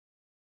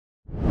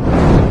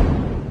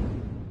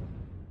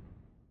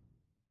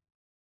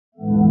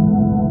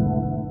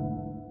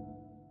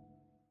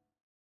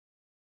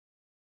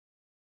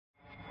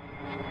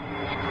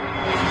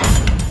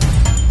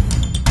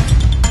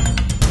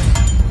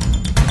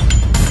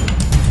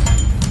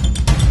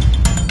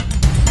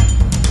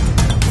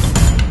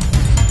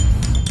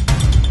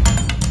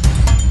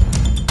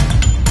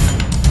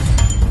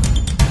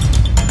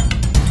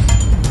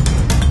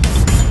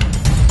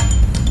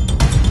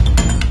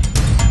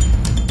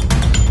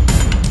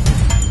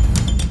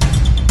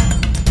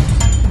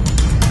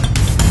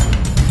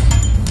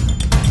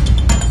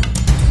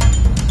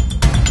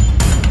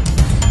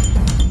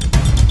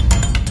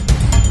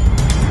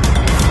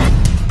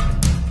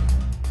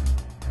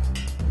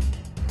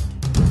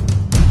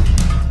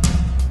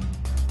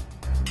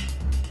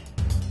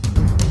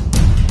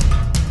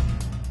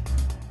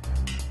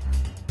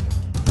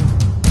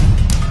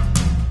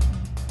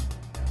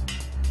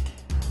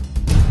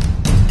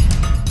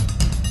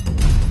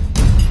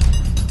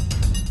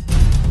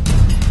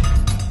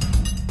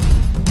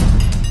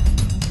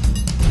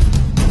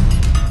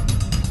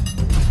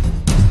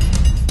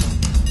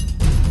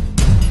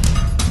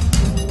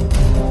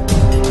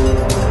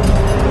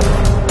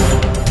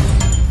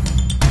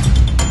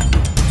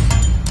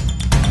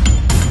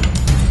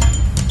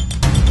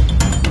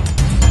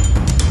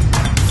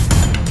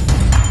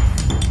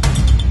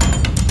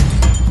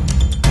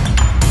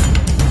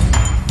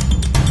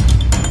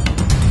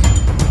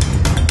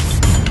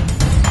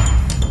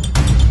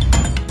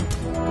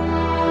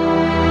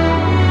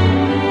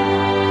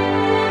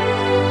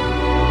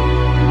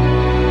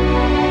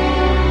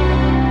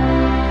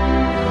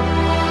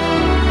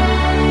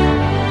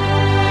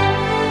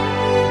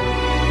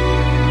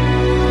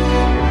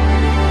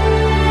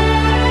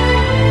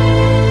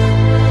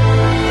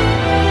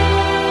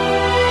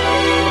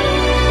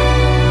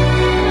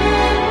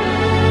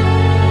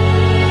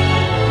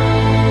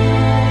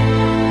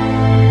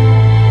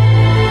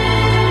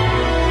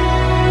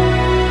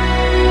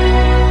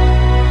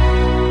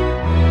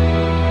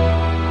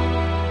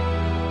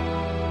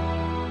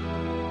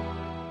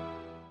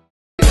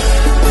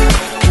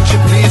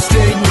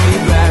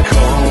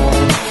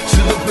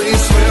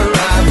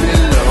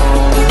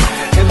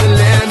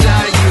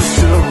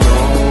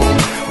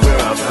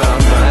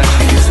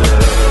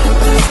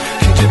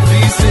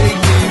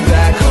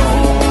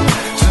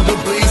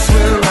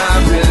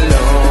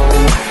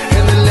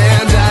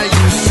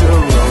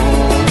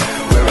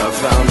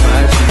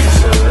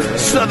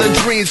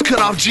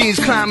jeans,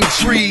 climbing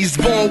trees,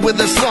 born with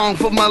a song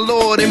for my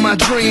Lord in my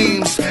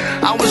dreams.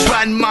 I was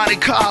riding Monte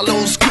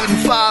Carlos,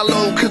 couldn't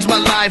follow, cause my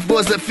life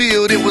was a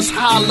field, it was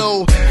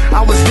hollow.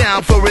 I was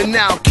down for an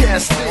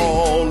outcast.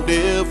 All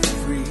live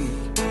free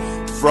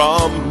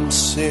from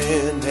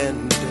sin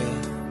and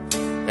death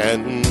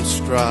and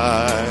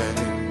strife.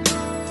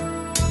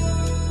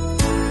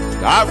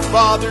 Our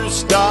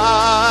fathers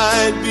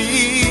died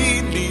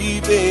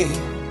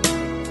believing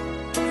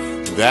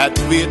that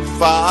we'd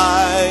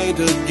fight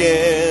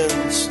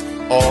against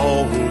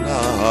all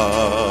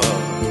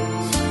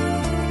odds,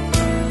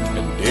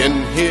 and in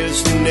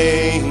His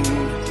name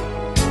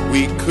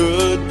we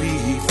could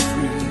be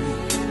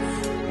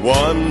free,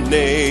 one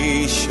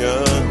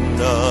nation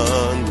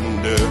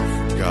under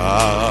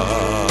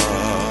God.